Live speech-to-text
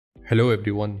Hello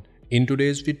everyone. In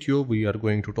today's video, we are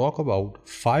going to talk about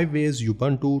 5 ways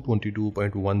Ubuntu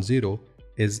 22.10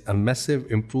 is a massive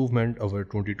improvement over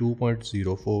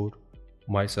 22.04.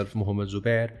 Myself Mohammed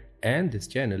Zubair, and this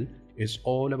channel is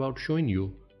all about showing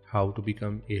you how to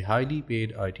become a highly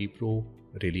paid IT pro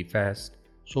really fast.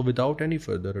 So without any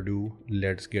further ado,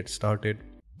 let's get started.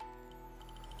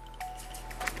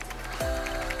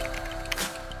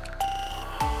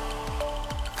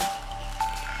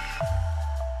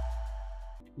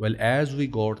 Well, as we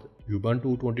got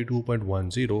Ubuntu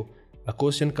 22.10, a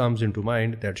question comes into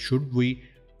mind that should we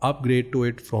upgrade to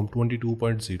it from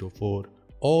 22.04,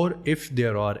 or if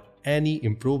there are any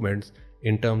improvements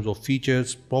in terms of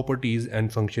features, properties and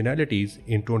functionalities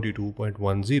in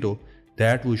 22.10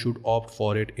 that we should opt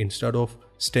for it instead of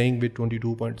staying with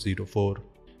 22.04.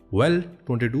 Well,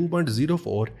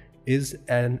 22.04 is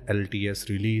an LTS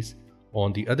release.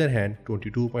 On the other hand,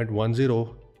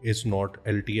 22.10 is not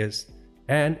LTS,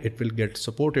 and it will get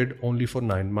supported only for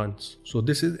 9 months. So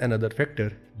this is another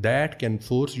factor that can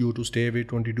force you to stay with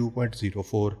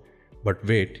 22.04. But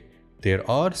wait, there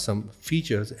are some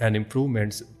features and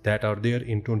improvements that are there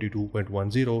in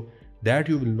 22.10 that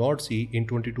you will not see in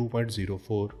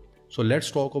 22.04. So let's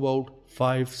talk about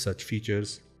 5 such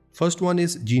features. First one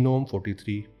is Gnome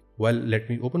 43. Well, let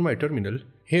me open my terminal.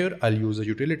 Here I'll use a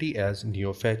utility as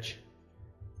neofetch.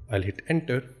 I'll hit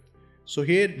enter. So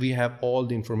here we have all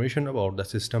the information about the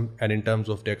system, and in terms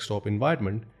of desktop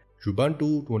environment,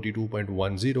 Ubuntu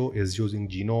 22.10 is using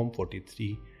Gnome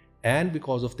 43, and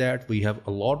because of that we have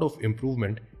a lot of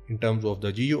improvement in terms of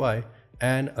the GUI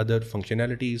and other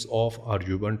functionalities of our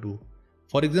Ubuntu.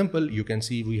 For example, you can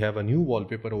see we have a new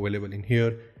wallpaper available in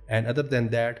here, and other than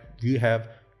that we have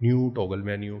new toggle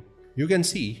menu. You can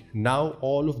see now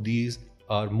all of these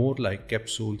are more like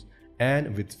capsules,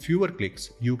 and with fewer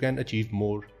clicks you can achieve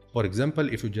more. For example,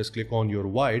 if you just click on your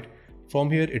wide, from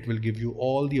here it will give you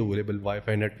all the available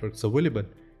Wi-Fi networks available,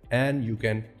 and you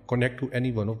can connect to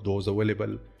any one of those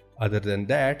available. Other than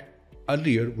that,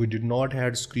 earlier we did not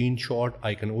have screenshot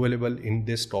icon available in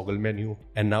this toggle menu,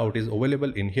 and now it is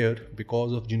available in here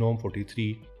because of Gnome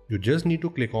 43. You just need to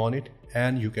click on it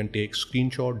and you can take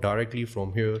screenshot directly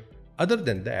from here. Other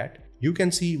than that, you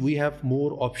can see we have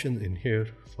more options in here.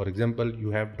 For example, you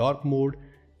have dark mode,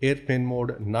 airplane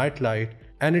mode, night light,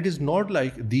 and it is not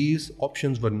like these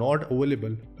options were not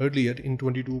available earlier in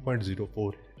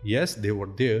 22.04. Yes, they were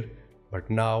there, but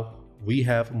now we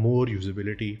have more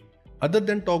usability. Other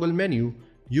than toggle menu,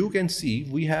 you can see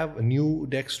we have a new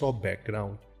desktop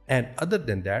background. And other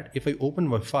than that, if I open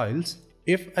my files,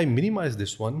 if I minimize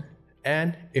this one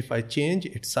and if I change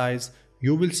its size,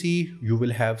 you will see you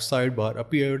will have sidebar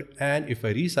appeared, and if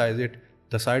I resize it,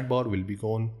 the sidebar will be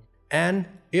gone. And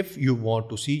if you want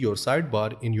to see your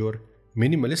sidebar in your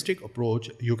minimalistic approach,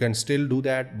 you can still do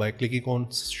that by clicking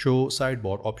on show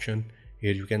sidebar option.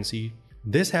 Here you can see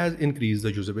this has increased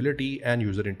the usability and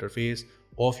user interface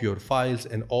of your files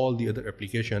and all the other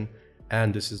application,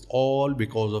 and this is all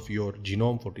because of your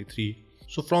Gnome 43.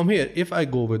 So from here, if I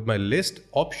go with my list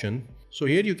option, so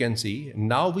here you can see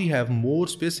now we have more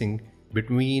spacing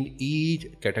between each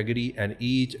category and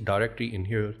each directory in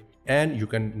here, and you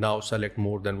can now select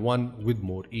more than one with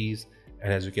more ease.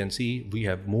 And as you can see, we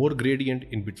have more gradient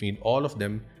in between all of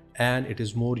them, and it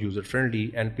is more user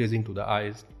friendly and pleasing to the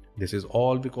eyes. This is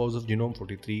all because of Gnome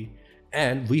 43,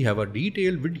 and we have a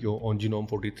detailed video on Gnome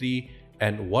 43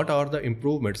 and what are the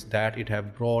improvements that it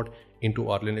have brought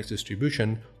into our Linux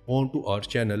distribution onto our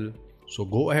channel. So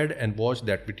go ahead and watch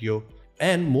that video.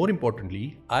 And more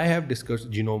importantly, I have discussed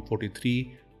Gnome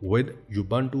 43 with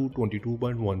Ubuntu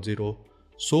 22.10.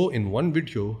 So in one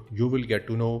video, you will get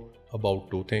to know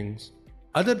about 2 things.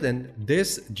 Other than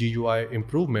this GUI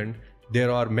improvement, there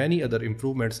are many other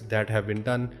improvements that have been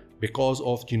done because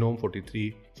of Gnome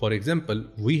 43. For example,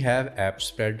 we have app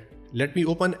spread. Let me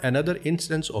open another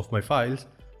instance of my files.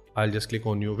 I'll just click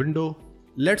on new window.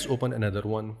 Let's open another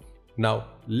one. Now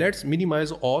let's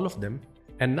minimize all of them.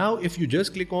 And now if you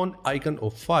just click on icon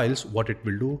of files, what it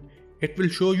will do, it will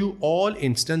show you all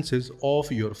instances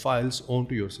of your files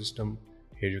onto your system.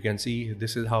 Here you can see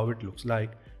this is how it looks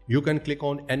like. You can click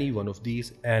on any one of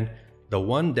these and the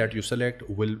one that you select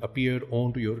will appear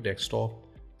onto your desktop.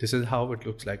 This is how it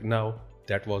looks like now.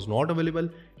 That was not available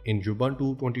in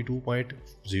Ubuntu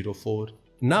 22.04.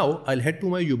 Now I'll head to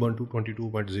my Ubuntu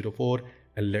 22.04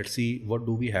 and let's see what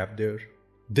do we have there.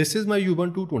 This is my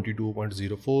Ubuntu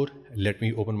 22.04. Let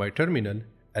me open my terminal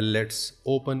and let's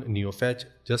open neofetch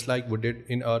just like we did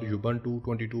in our Ubuntu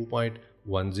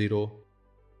 22.10.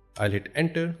 I'll hit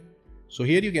enter. So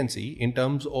here you can see in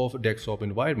terms of desktop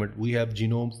environment, we have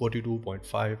Gnome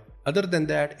 42.5. Other than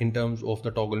that, in terms of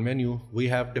the toggle menu, we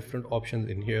have different options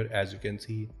in here. As you can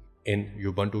see in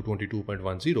Ubuntu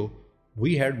 22.10,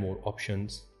 we had more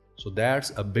options. So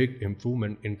that's a big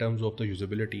improvement in terms of the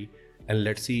usability. And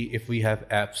let's see if we have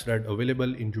apps thread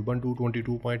available in Ubuntu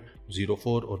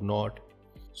 22.04 or not.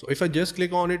 So if I just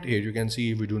click on it, here you can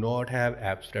see we do not have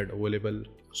apps thread available.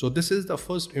 So this is the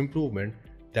first improvement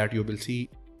that you will see.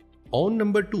 On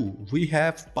number 2, we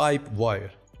have PipeWire.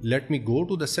 Let me go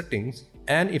to the settings,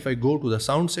 and if I go to the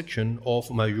sound section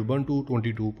of my Ubuntu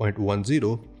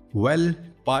 22.10, well,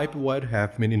 PipeWire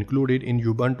have been included in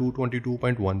Ubuntu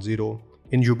 22.10.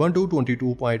 In Ubuntu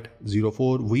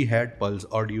 22.04, we had Pulse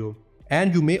Audio.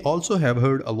 And you may also have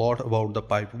heard a lot about the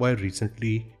PipeWire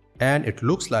recently, and it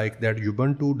looks like that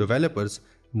Ubuntu developers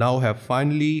now have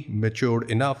finally matured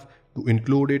enough to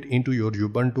include it into your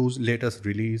Ubuntu's latest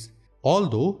release.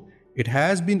 Although it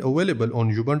has been available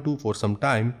on Ubuntu for some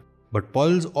time, but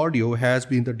Pulse Audio has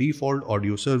been the default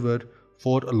audio server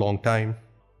for a long time.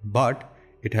 But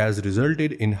it has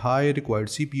resulted in high required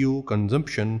CPU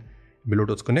consumption,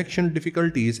 Bluetooth connection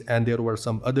difficulties, and there were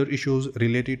some other issues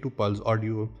related to Pulse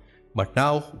Audio. But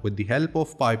now, with the help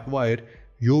of PipeWire,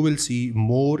 you will see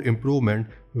more improvement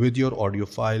with your audio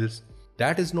files.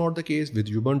 That is not the case with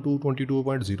Ubuntu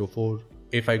 22.04.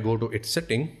 If I go to its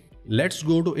setting, let's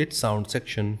go to its sound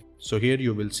section. So here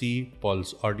you will see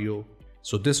Pulse Audio.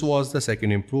 So this was the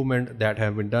second improvement that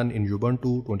have been done in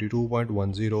Ubuntu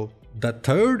 22.10. The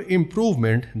third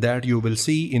improvement that you will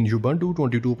see in Ubuntu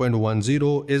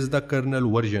 22.10 is the kernel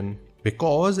version.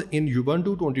 Because in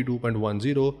Ubuntu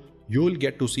 22.10, you will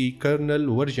get to see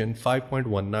kernel version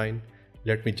 5.19.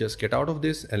 Let me just get out of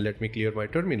this and let me clear my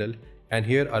terminal. And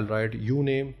here I'll write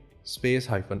uname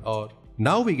 -r.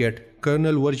 Now we get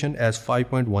kernel version as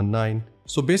 5.19.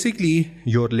 So basically,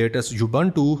 your latest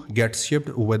Ubuntu gets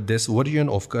shipped with this version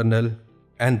of kernel.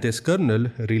 And this kernel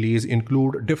release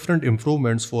include different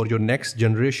improvements for your next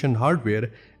generation hardware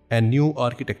and new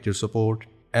architecture support.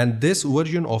 And this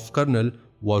version of kernel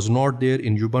was not there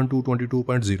in Ubuntu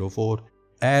 22.04,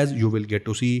 as you will get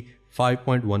to see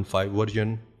 5.15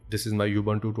 version. This is my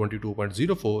Ubuntu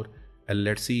 22.04, and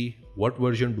let's see what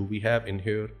version do we have in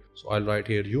here. So I'll write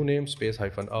here uname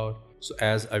 -r. So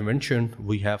as I mentioned,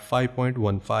 we have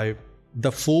 5.15.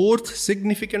 The fourth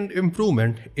significant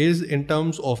improvement is in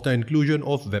terms of the inclusion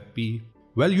of WebP.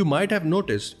 Well, you might have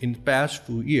noticed in past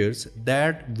few years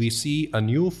that we see a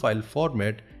new file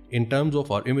format in terms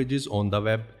of our images on the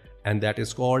web, and that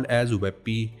is called as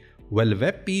WebP. Well,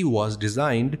 WebP was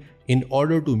designed in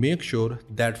order to make sure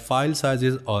that file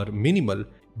sizes are minimal,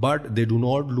 but they do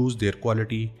not lose their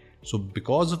quality. So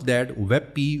because of that,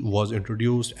 WebP was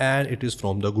introduced, and it is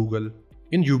from the Google.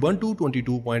 In Ubuntu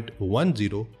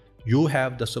 22.10, you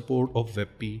have the support of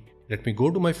WebP. Let me go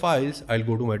to my files, I'll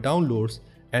go to my downloads,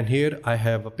 and here I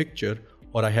have a picture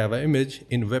or I have an image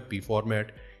in WebP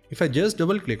format. If I just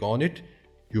double click on it,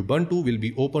 Ubuntu will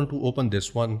be open to open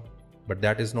this one. But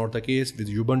that is not the case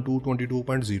with Ubuntu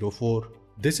 22.04.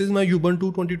 This is my Ubuntu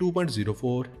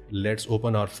 22.04. Let's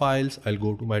open our files. I'll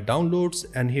go to my downloads,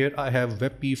 and here I have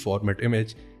WebP format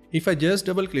image. If I just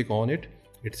double click on it,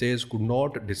 it says could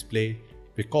not display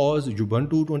because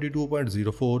Ubuntu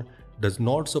 22.04 does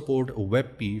not support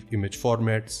WebP image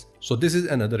formats. So this is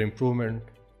another improvement.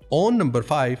 On number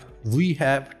 5, we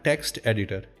have text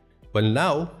editor. Well,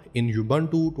 now in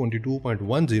Ubuntu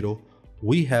 22.10,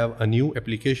 we have a new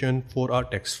application for our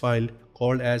text file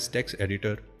called as text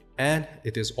editor, and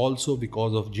it is also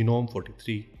because of Gnome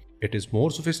 43. It is more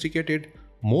sophisticated,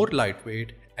 more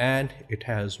lightweight, and it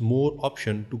has more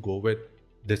option to go with.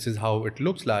 This is how it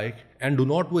looks like, and do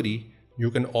not worry,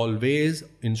 you can always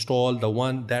install the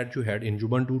one that you had in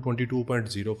Ubuntu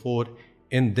 22.04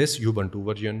 in this Ubuntu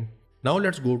version. Now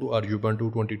let's go to our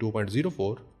Ubuntu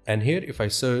 22.04, and here if I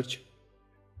search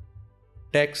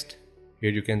text,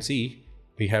 here you can see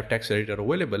we have text editor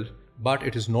available, but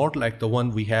it is not like the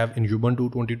one we have in Ubuntu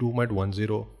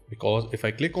 22.10, because if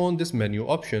I click on this menu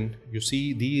option, you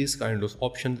see these kind of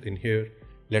options in here.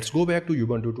 Let's go back to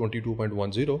Ubuntu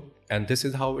 22.10, and this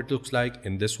is how it looks like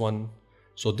in this one.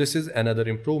 So this is another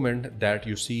improvement that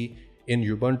you see in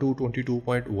Ubuntu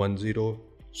 22.10.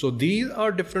 So these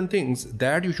are different things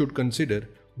that you should consider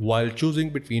while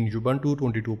choosing between Ubuntu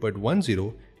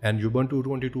 22.10 and Ubuntu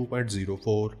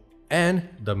 22.04. And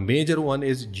the major one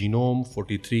is Gnome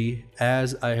 43,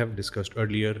 as I have discussed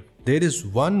earlier. There is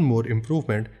one more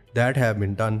improvement that have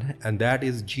been done, and that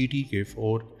is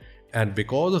GTK4. And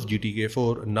because of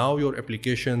GTK4, now your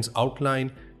application's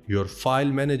outline, your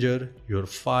file manager, your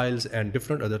files and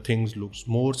different other things looks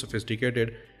more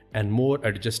sophisticated and more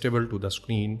adjustable to the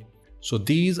screen. So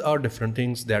these are different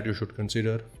things that you should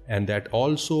consider, and that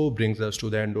also brings us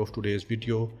to the end of today's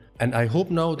video. And I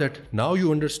hope now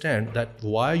you understand that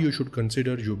why you should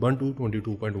consider Ubuntu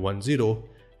 22.10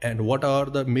 and what are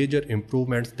the major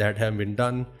improvements that have been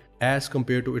done as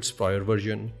compared to its prior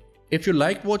version. If you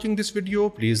liked watching this video,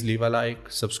 please leave a like,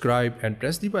 subscribe and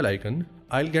press the bell icon.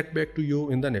 I'll get back to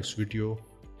you in the next video.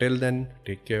 Till then,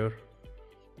 take care.